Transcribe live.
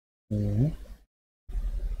Mhm.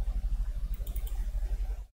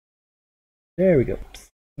 There we go.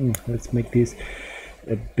 Let's make this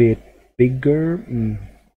a bit bigger.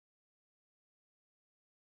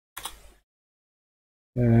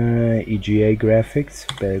 EGA graphics,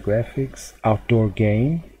 better graphics, outdoor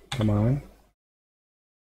game. Come on.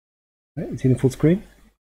 Is it in full screen?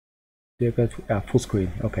 Full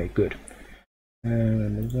screen. Okay, good.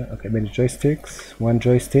 Okay, many joysticks. One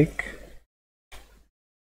joystick.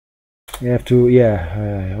 You have to,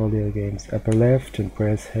 all the other games. Upper left and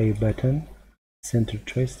press A button. Center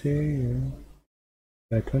joystick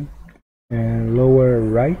button. And lower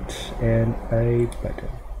right and A button.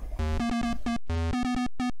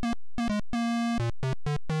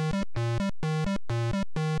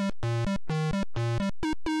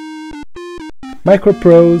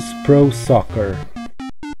 Microprose Pro Soccer.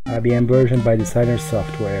 IBM version by Designer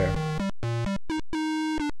Software.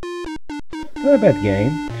 Not a bad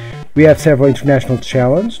game. We have several international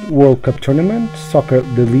challenges, World Cup tournament, Soccer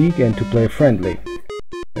the League, and two-player friendly.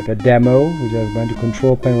 We have a demo, which is going to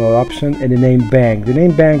control panel option, and the name bank. The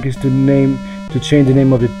name bank is to change the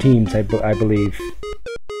name of the teams, I believe.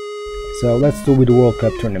 So let's do with the World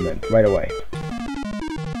Cup tournament right away.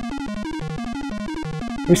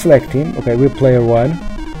 We select team. Okay, we're player 1.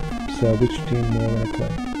 So which team do I want to play?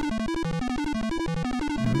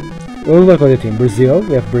 We'll look at the team. Brazil.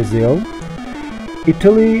 We have Brazil.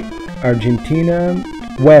 Italy, Argentina,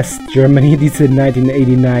 West Germany. This is a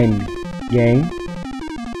 1989 game.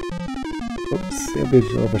 Oops, a bit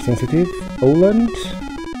oversensitive. Poland,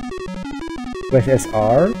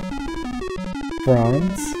 USSR,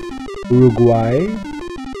 France, Uruguay,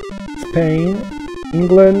 Spain,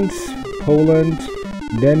 England, Poland,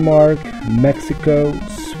 Denmark, Mexico,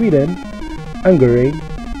 Sweden, Hungary,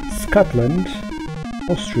 Scotland,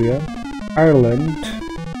 Austria, Ireland,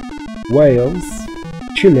 Wales,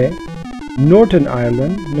 Chile, Northern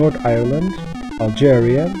Ireland, North Ireland,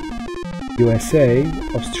 Algeria, USA,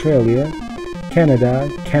 Australia, Canada,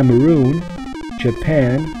 Cameroon,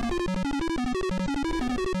 Japan,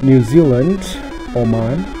 New Zealand,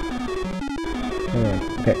 Oman.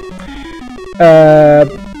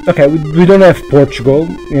 Okay, we don't have Portugal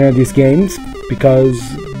in these games because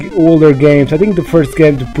older games. I think the first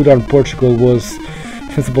game to put on Portugal was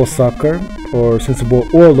Sensible Soccer or Sensible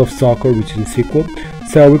World of Soccer, which is a sequel.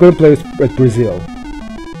 So we're going to play at Brazil.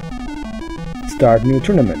 Start new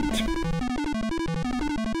tournament.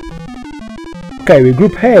 Okay, we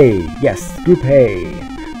Group A. Yes, Group A.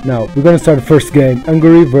 Now we're going to start the first game: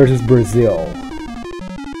 Hungary versus Brazil.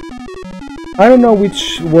 I don't know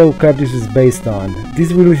which World Cup this is based on.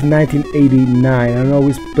 This released in 1989. I don't know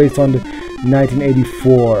if it's based on the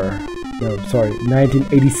 1984. No, sorry,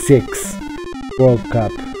 1986 World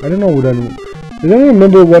Cup. I don't know. I don't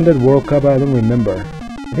remember when that World Cup. I don't remember.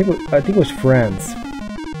 I think it was France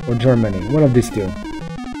or Germany. One of these two.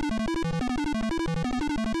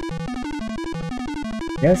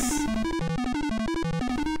 Yes.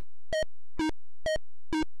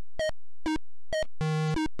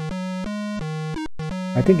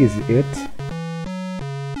 I think is it.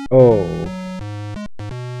 Oh,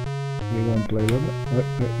 we won't play them.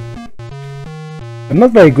 I'm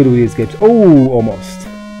not very good with these games. Oh, almost.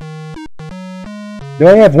 Do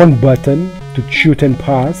I have one button to shoot and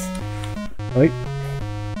pass? Right.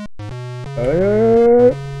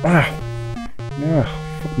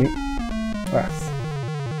 Fuck me. Pass.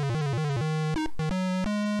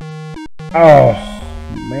 Oh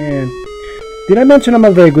man. Did I mention I'm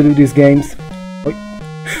not very good with these games?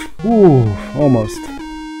 Ooh, almost.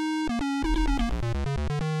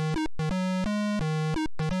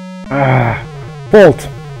 Fault.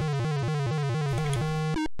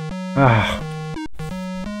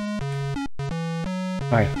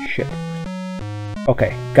 Shit.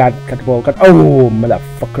 Okay, got the ball. Oh,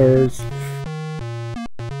 motherfuckers.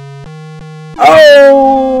 Oh!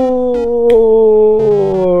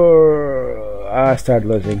 I started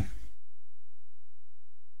losing.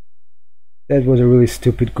 That was a really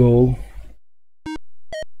stupid goal.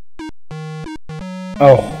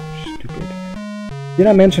 Oh, stupid. Did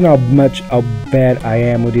I mention how bad I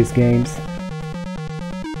am with these games?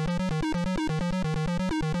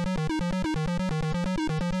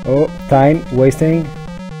 Oh, time wasting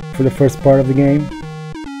for the first part of the game.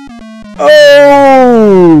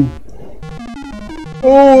 Oh!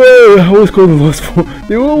 Oh, I was going to lose for.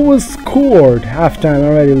 They almost scored. Halftime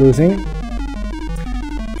already losing.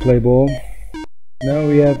 Play ball. Now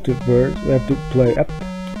we have to play up.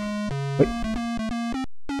 Wait.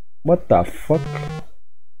 What the fuck?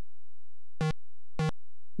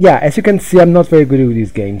 Yeah, as you can see, I'm not very good with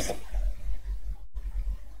these games.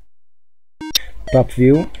 Top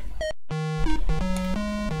view.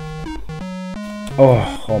 Oh,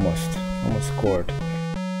 almost scored.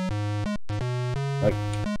 Like,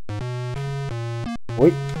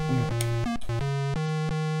 wait.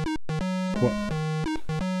 What?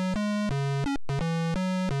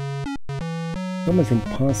 It's almost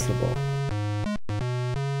impossible.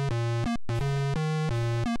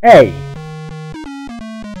 Hey!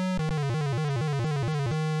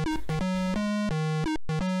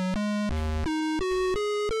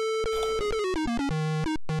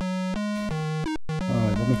 Oh,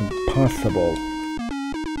 it's almost impossible.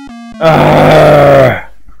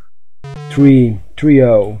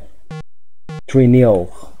 3-0. 3-0.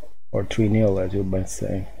 Or 3-0 as you might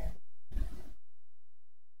say.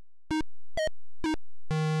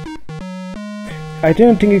 I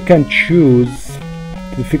don't think you can choose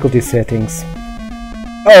difficulty settings.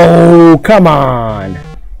 Oh, come on!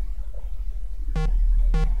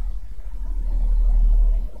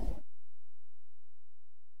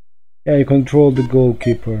 Yeah, you control the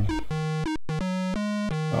goalkeeper.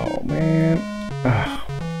 Oh man.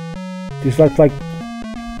 This looks like...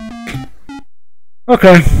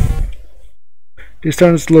 Okay. This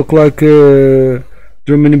turns look like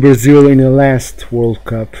Germany Brazil in the last World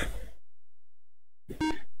Cup.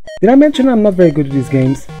 Did I mention I'm not very good at these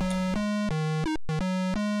games?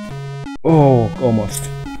 Oh, almost.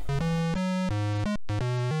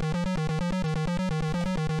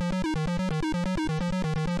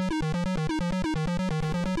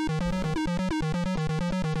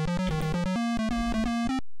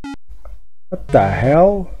 What the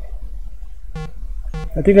hell?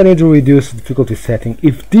 I think I need to reduce the difficulty setting,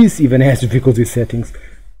 if this even has difficulty settings.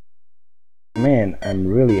 Man, I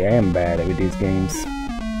am bad with these games.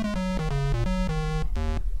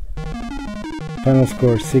 Final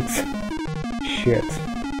score 6. Shit.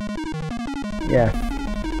 Yeah.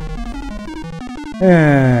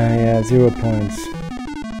 Yeah, 0 points.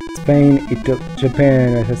 Spain,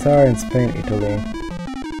 Japan, USSR, and Spain, Italy.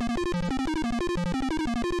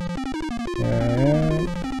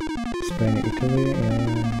 Spain, Italy,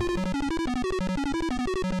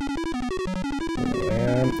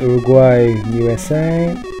 and Uruguay,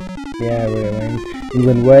 USA. Yeah, really.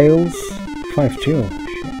 England, Wales, 5-2.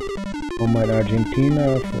 Oman,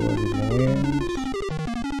 Argentina for the wins.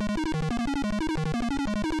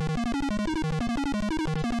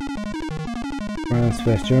 France,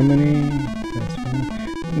 West Germany.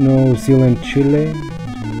 New Zealand, Chile.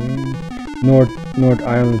 North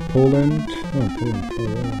Ireland, Poland. Oh, Poland,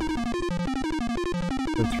 oh,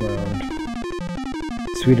 that's round.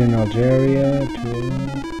 Sweden, Algeria.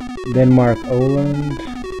 Denmark, Poland.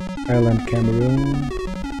 Ireland, Cameroon.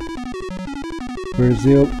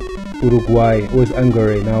 Brazil, Uruguay. It was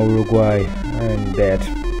Hungary, now Uruguay. I'm dead.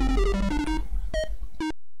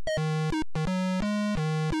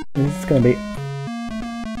 This is gonna be...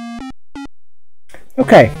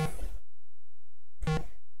 Okay.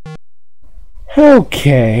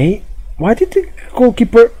 Okay. Why did the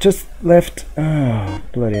goalkeeper just left? Oh,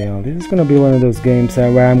 bloody hell. This is gonna be one of those games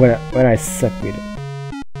where I suck with it.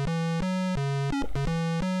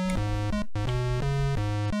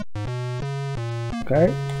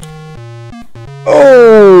 Okay.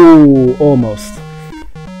 Oh, almost.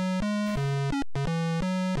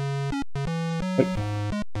 Wait.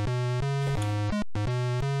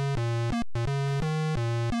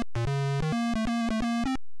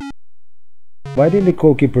 Why didn't the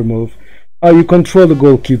goalkeeper move? Oh, you control the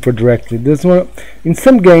goalkeeper directly. This one, in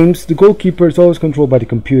some games, the goalkeeper is always controlled by the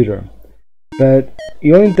computer, but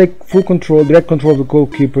you only take full control, direct control of the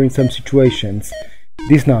goalkeeper in some situations.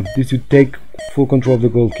 This you take full control of the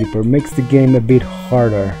goalkeeper. Makes the game a bit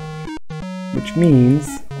harder, which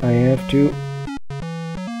means I have to...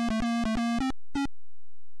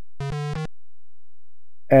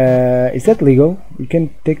 is that legal? You can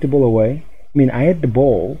take the ball away. I mean, I had the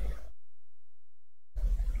ball.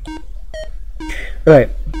 Right.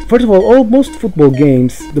 First of all, most football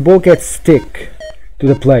games, the ball gets stick to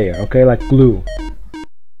the player. Okay, like glue.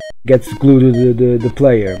 Gets glued to the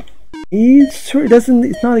player. It's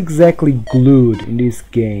not exactly glued in this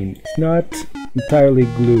game. It's not entirely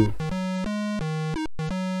glued.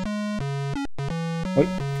 Oh,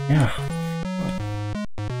 yeah.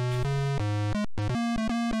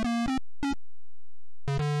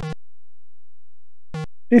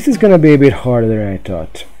 This is gonna be a bit harder than I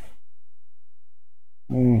thought.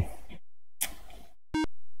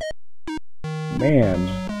 Man,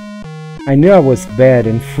 I knew I was bad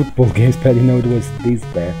in football games, but I didn't know it was this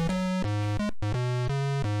bad.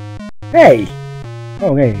 Hey!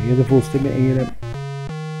 Oh, hey, here's a full stick.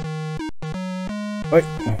 What?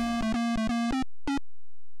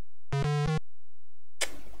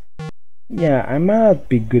 Yeah, I might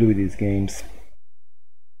be good with these games.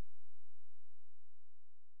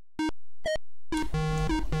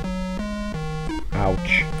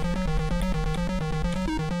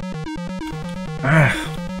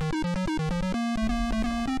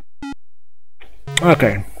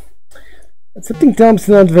 Okay. Something tells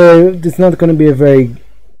me it's not going to be a very.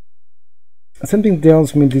 Something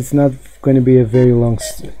tells me it's not going to be a very long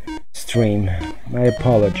stream. I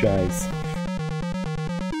apologize.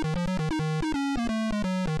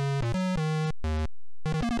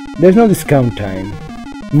 There's no discount time.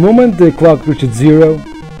 The moment the clock reaches 0,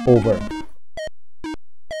 over.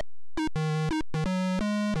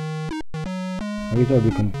 I thought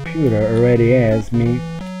the computer already has me.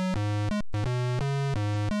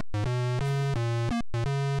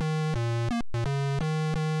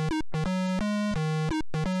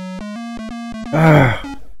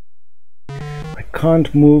 I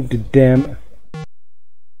can't move the damn.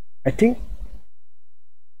 I think.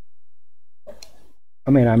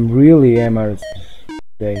 I mean, I'm really out of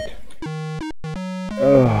date.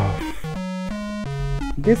 Oh,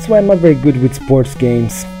 this is why I'm not very good with sports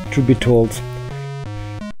games. Truth be told,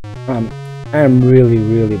 I'm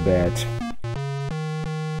really bad.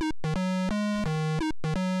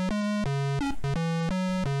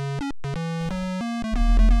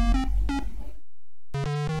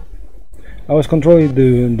 I was controlling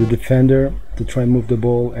the defender to try and move the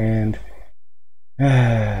ball, and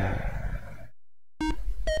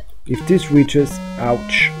if this reaches,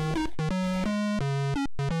 ouch,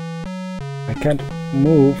 I can't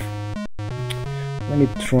move. Let me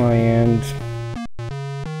try and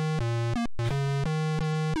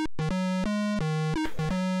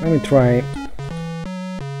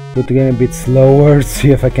put the game a bit slower,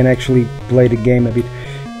 see if I can actually play the game a bit.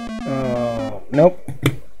 Nope.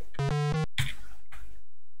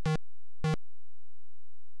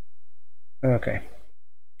 Okay.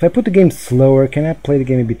 If I put the game slower, can I play the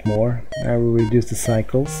game a bit more? I will reduce the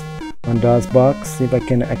cycles on DOSBox, see if I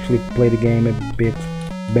can actually play the game a bit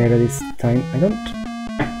better this time. I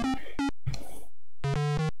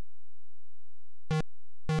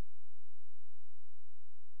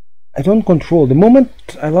don't control. The moment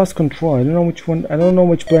I lost control, I don't know which one. I don't know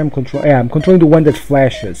which player I'm controlling. Yeah, I'm controlling the one that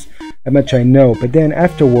flashes. How much I know, but then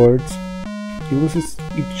afterwards, he loses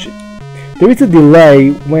each. There is a delay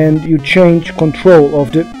when you change control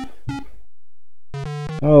of the.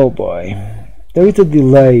 Oh boy, there is a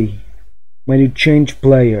delay when you change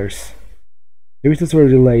players. There is a sort of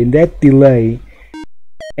delay. In that delay,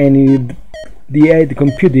 and the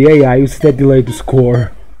computer, the AI uses that delay to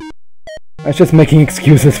score. I was just making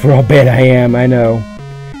excuses for how bad I am, I know.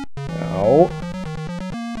 No.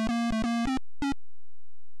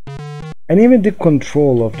 And even the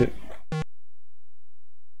control of the...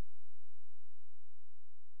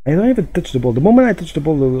 I don't even touch the ball. The moment I touch the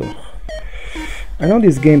ball... I know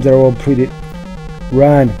these games are all pretty...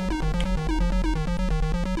 Run!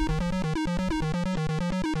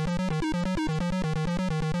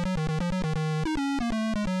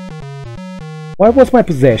 What was my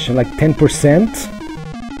possession? Like 10%?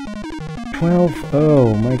 12?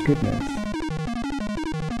 Oh my goodness.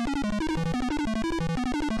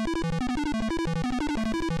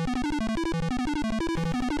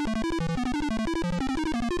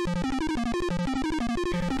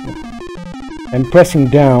 I'm pressing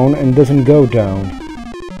down and doesn't go down.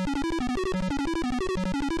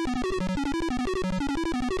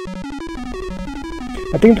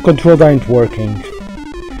 I think the controls aren't working.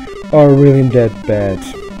 Or really that bad.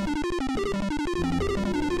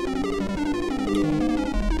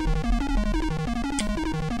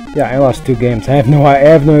 Yeah, I lost 2 games. I have no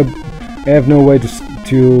way to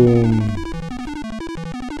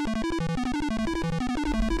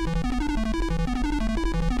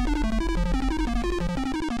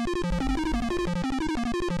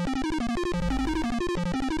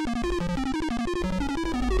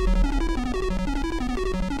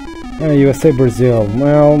USA Brazil.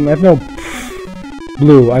 Well, I have no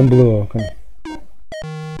blue. I'm blue. Okay.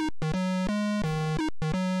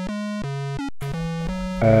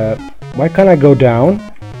 Why can't I go down?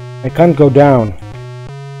 I can't go down.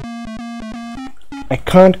 I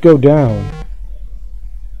can't go down.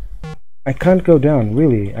 I can't go down.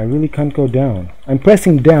 Really, I really can't go down. I'm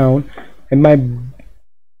pressing down, and my.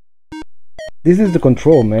 This is the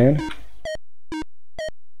control, man.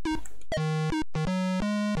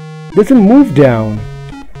 It doesn't move down.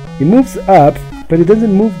 It moves up, but it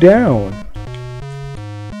doesn't move down.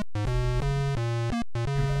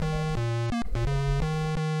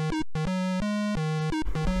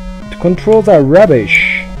 The controls are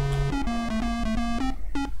rubbish.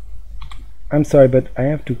 I'm sorry, but I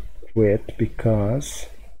have to quit because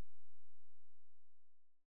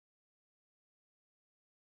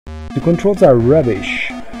the controls are rubbish.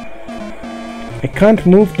 I can't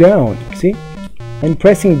move down. See? I'm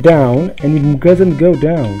pressing down and it doesn't go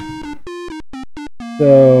down.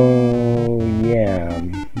 So yeah.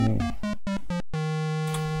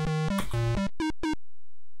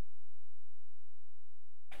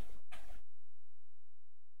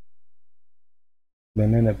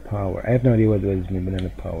 Banana power. I have no idea what does mean banana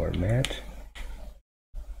power, Matt.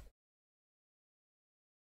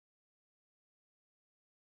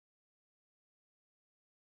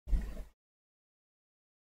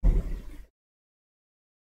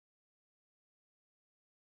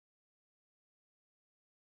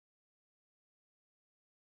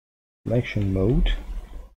 Selection mode.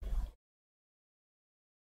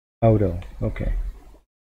 Auto. Okay.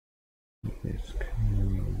 This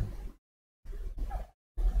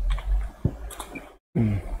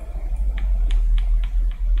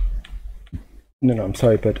No, I'm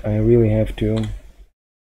sorry, but I really have to.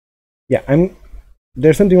 Yeah,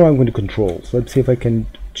 there's something wrong with the controls. Let's see if I can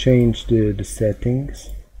change the settings,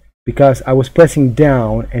 because I was pressing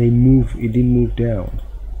down and it didn't move down.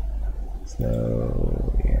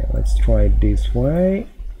 So yeah, let's try it this way,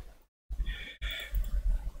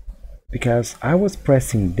 because I was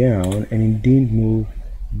pressing down and it didn't move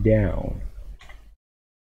down.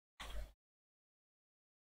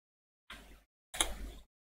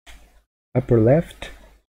 Upper left,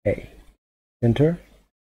 A. Center,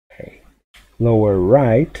 A. Lower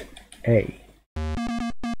right, A.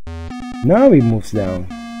 Now it moves down.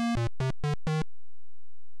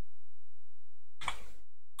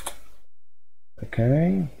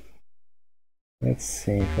 Okay. Let's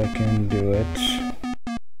see if I can do it.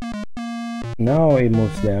 Now it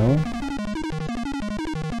moves down.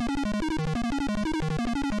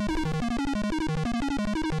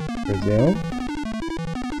 Brazil.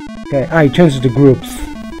 Okay, I changed the groups.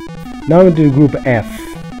 Now into group F.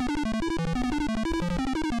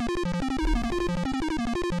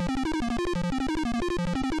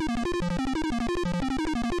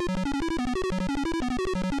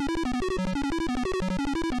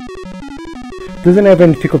 Doesn't have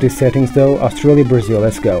any difficulty settings though. Australia, Brazil,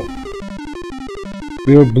 let's go.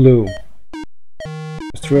 We were blue.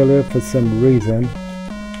 Australia for some reason.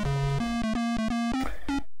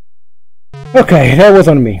 Okay, that was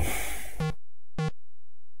on me.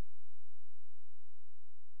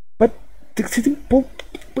 But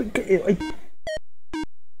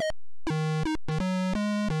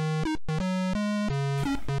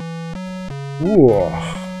whoa.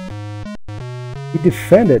 He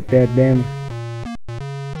defended that damn.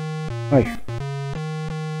 Oi.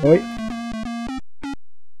 Oi.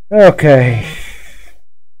 Okay.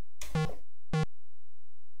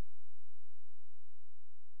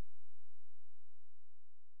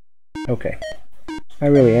 Okay. I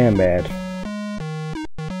really am bad.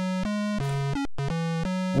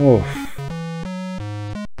 Oof.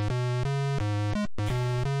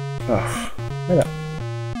 Ugh. What up?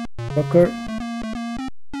 Fucker.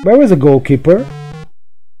 Where was the goalkeeper?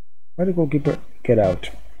 Why did the goalkeeper get out?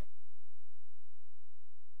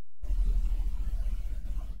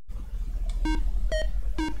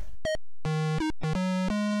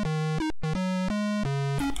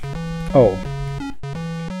 Oh.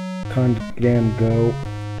 Can't damn go.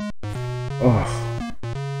 Oh.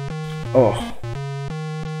 Oh.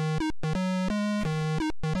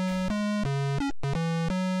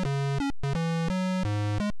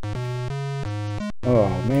 Oh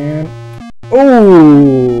man.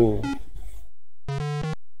 Oh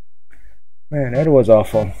man, that was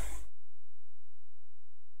awful.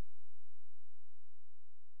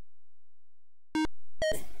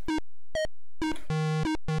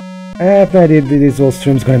 I have no idea this whole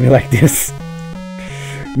stream's gonna be like this.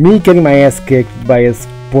 Me getting my ass kicked by a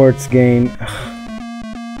sports game.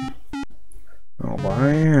 Oh boy,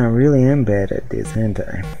 I really am bad at this, ain't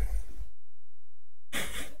I?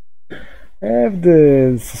 I have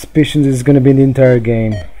the suspicion this is gonna be the entire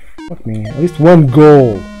game. Fuck me, at least one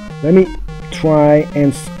goal. Let me try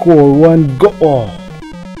and score one goal. Oh.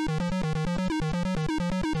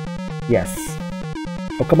 Yes.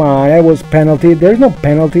 Oh come on, that was penalty. There's no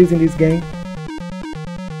penalties in this game.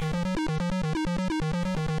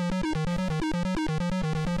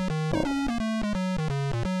 Oh.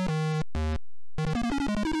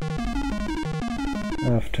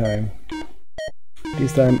 Half time.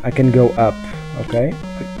 This time I can go up, okay?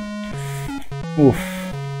 Oof.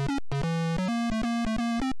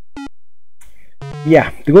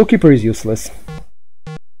 Yeah, the goalkeeper is useless.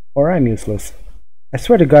 Or I'm useless. I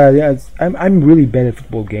swear to God, I'm really bad at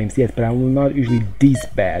football games, yes, but I'm not usually this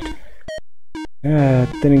bad. Then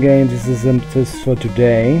again, this isn't just for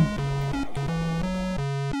today.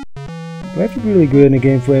 Do I have to be really good in a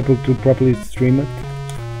game for able to properly stream it?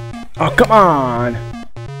 Oh, come on!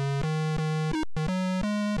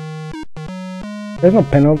 There's no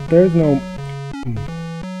penalty. There's no.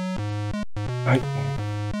 Oh,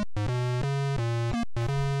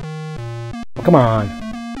 come on.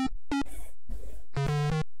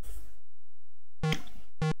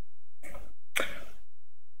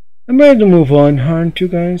 I'm ready to move on, aren't you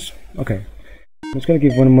guys? Okay. I'm just gonna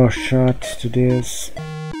give one more shot to this.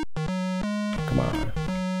 Come on.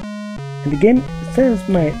 And the game says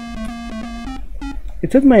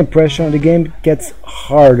it says my impression the game gets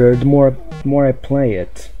harder the more I play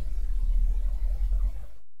it.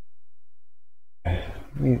 Let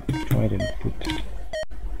me try to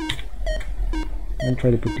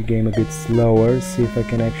put the game a bit slower, see if I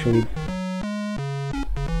can actually.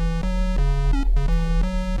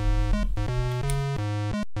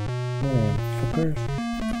 Oh, fuckers.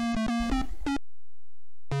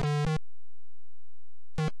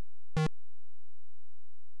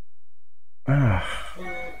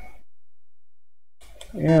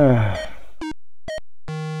 Yeah.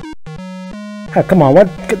 Ah, come on, what?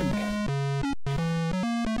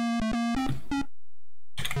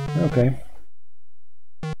 Okay.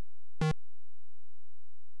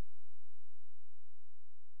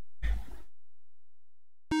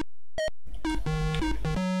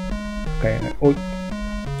 Okay. Oh.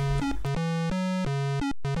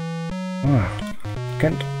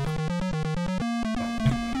 Can't.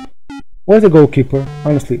 Where's the goalkeeper?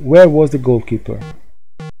 Honestly, where was the goalkeeper?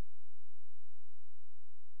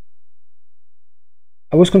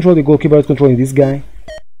 I was controlling the goalkeeper, I was controlling this guy.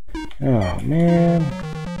 Oh man.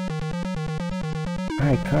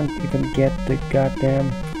 I can't even get the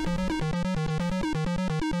goddamn.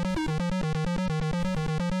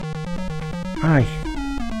 I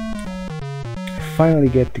finally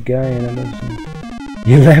get the guy and I don't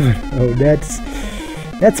 11. Oh,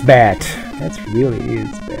 that's bad. That really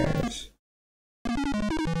is bad.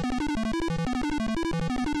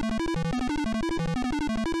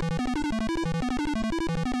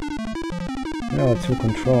 Now it's full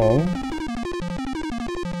control.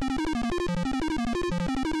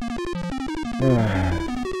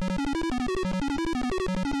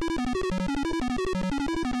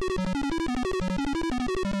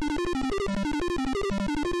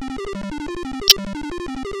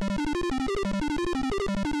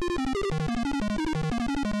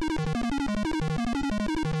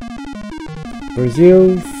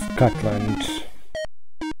 Brazil, Scotland.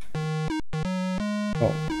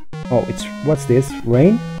 Oh, it's what's this?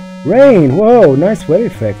 Rain? Rain! Whoa, nice weather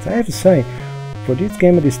effects. I have to say, for this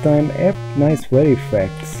game at this time, I have nice weather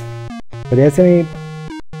effects. But there's any?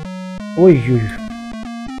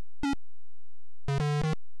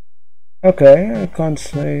 Okay, I can't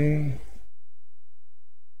say.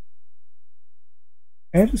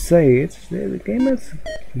 I have to say, the game has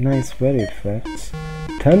nice weather effects,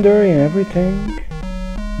 thunder and everything.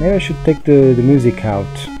 Maybe I should take the music out.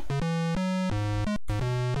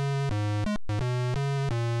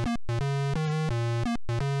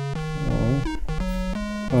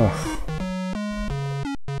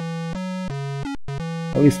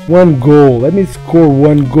 At least one goal. Let me score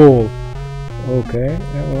one goal. Okay.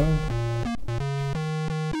 Well.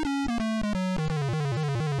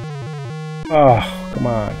 Oh, come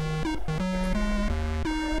on.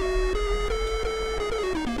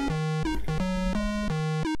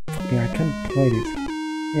 Yeah, I can't play this.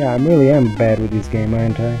 Yeah, I really am bad with this game,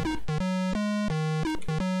 aren't I?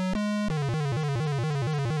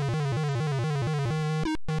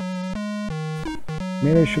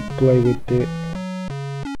 Maybe I should play with the.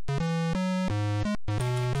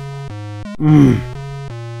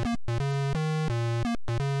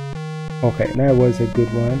 Okay, that was a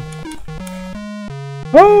good one.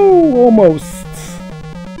 Oh, almost.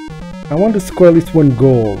 I want to score at least one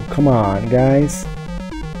goal. Come on, guys.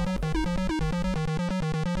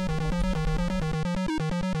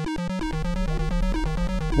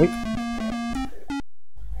 Wait.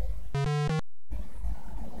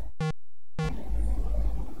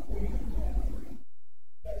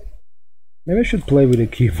 Maybe I should play with a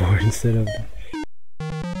keyboard instead of.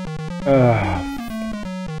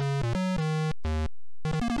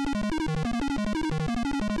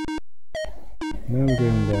 Now I'm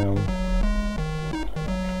going down.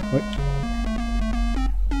 What?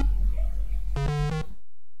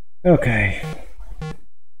 Okay.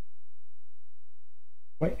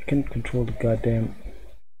 Wait, I can't control the goddamn.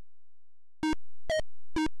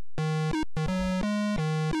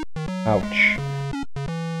 Ouch.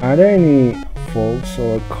 Are there any faults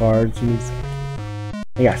or cards in this?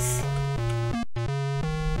 Yes.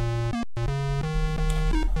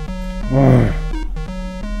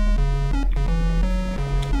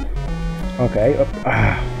 Okay.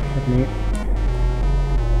 Let me.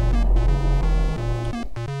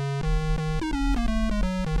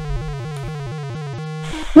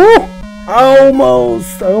 Woo!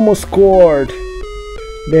 Almost! I almost scored.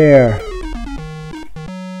 There.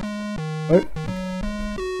 What?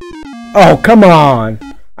 Oh, come on!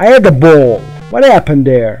 I had the ball. What happened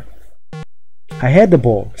there? I had the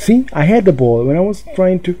ball. See? I had the ball when I was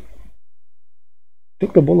trying to...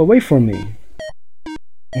 Took the ball away from me.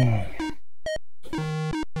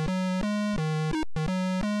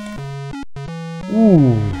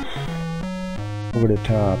 Ooh. Over the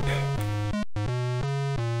top.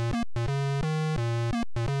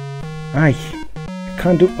 I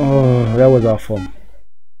can't do... Oh, that was awful.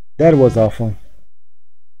 That was awful.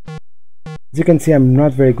 As you can see, I'm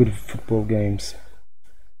not very good at football games.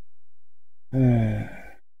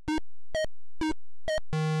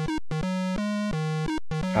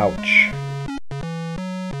 Ouch.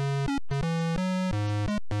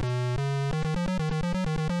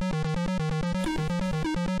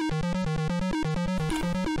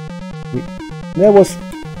 That was...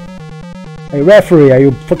 Hey, referee, are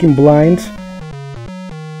you fucking blind?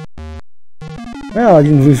 Well, I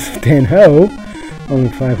didn't lose 10-0. Only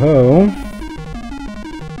 5-0.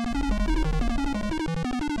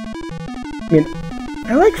 I mean,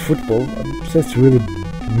 I like football. I'm just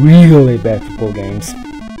really bad football games.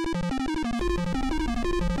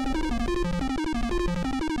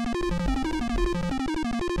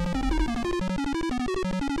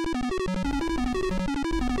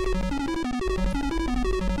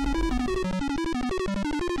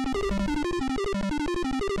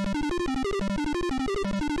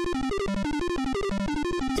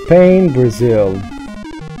 Spain, Brazil.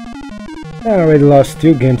 I already lost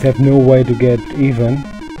 2 games, have no way to get even.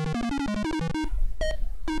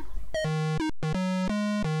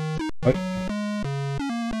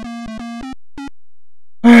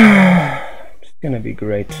 It's gonna be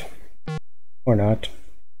great. Or not.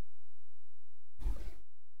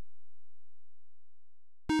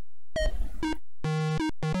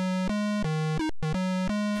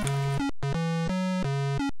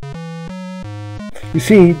 You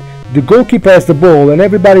see, the goalkeeper has the ball and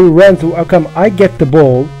everybody runs to... How come I get the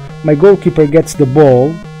ball, my goalkeeper gets the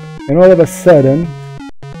ball, and all of a sudden...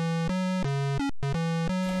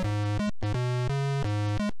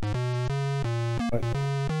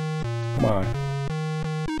 Come on.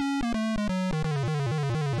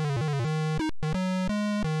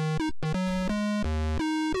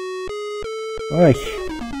 Alright.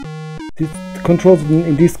 The controls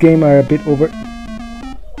in this game are a bit over...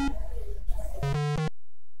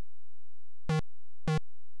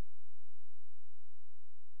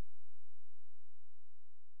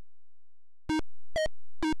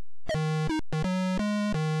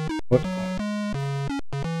 What?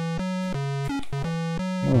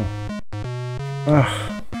 Oh.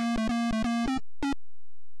 Ah.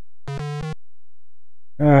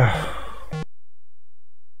 Ah.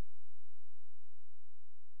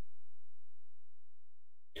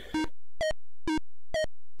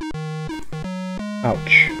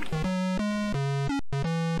 Ouch.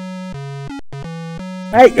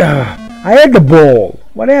 I had the ball.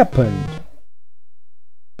 What happened?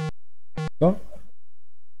 Oh.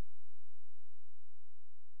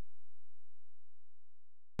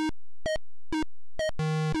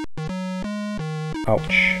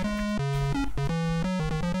 Ouch.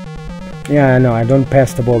 Yeah, no, I don't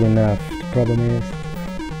pass the ball enough. The problem is...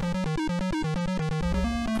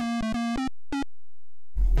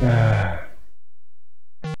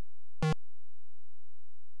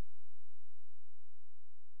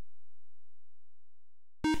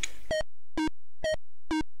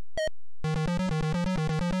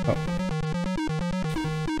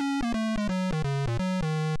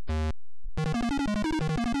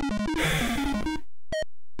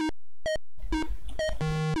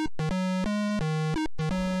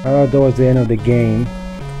 Oh, that was the end of the game.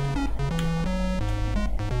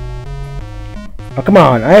 Oh, come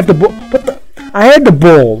on! I have the ball. What the? I had the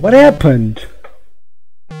ball. What happened?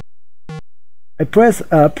 I press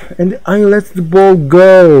up and I let the ball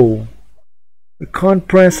go. I can't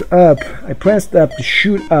press up. I pressed up to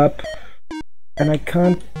shoot up, and I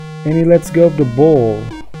can't. And he lets go of the ball.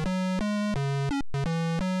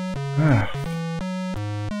 Ah.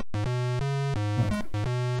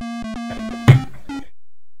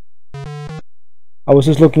 I was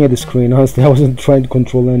just looking at the screen, honestly. I wasn't trying to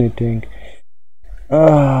control anything.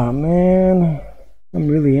 Ah, man. I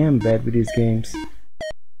really am bad with these games.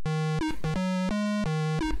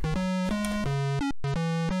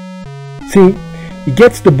 See, he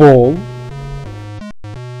gets the ball.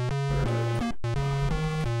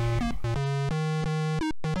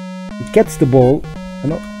 He gets the ball.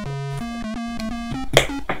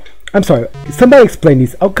 I'm sorry, somebody explain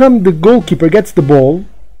this. How come the goalkeeper gets the ball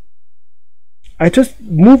I just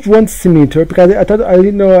moved 1 centimeter because I thought I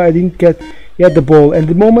didn't know I didn't get yet the ball, and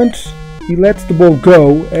the moment he lets the ball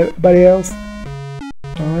go, everybody else.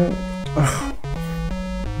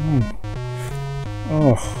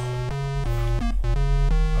 Oh.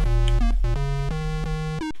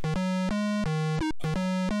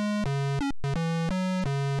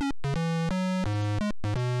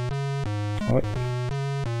 Right.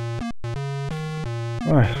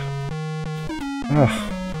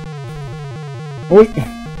 Oi.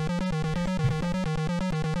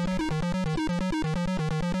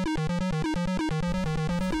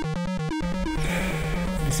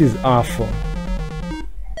 This is awful.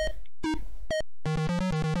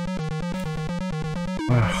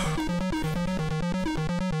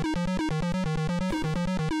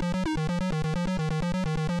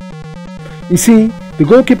 You see, the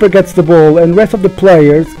goalkeeper gets the ball and rest of the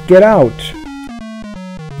players get out.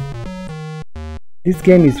 This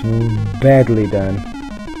game is badly done.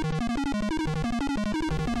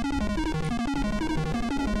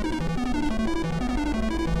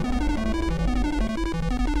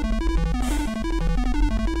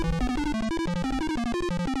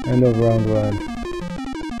 End of round 1.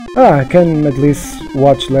 I can at least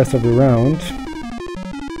watch less of the round.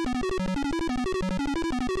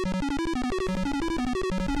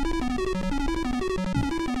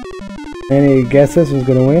 Any guesses who's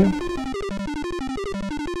gonna win?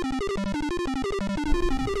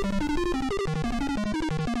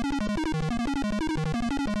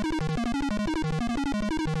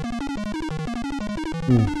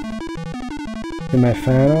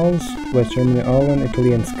 Semi-finals: West Germany, Holland,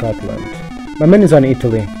 Italy, and Scotland. My man is on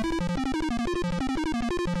Italy.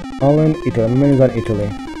 Holland, Italy. My man is on Italy.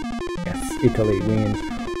 Yes, Italy wins.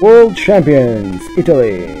 World champions,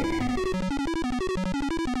 Italy.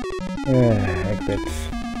 Exit.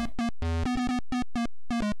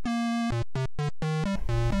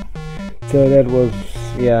 So that was,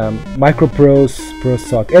 yeah, Microprose Pro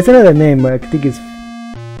Soccer. It's another name. I think it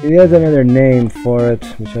has another name for it,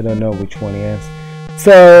 which I don't know which one he has.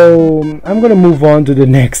 So I'm gonna move on to the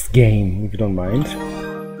next game, if you don't mind.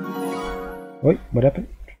 Wait, what happened?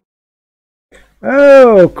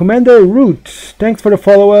 Oh, Commander Root, thanks for the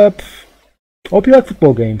follow-up. Hope you like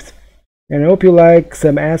football games. And I hope you like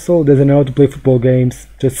some asshole doesn't know how to play football games,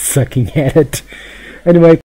 just sucking at it. Anyway,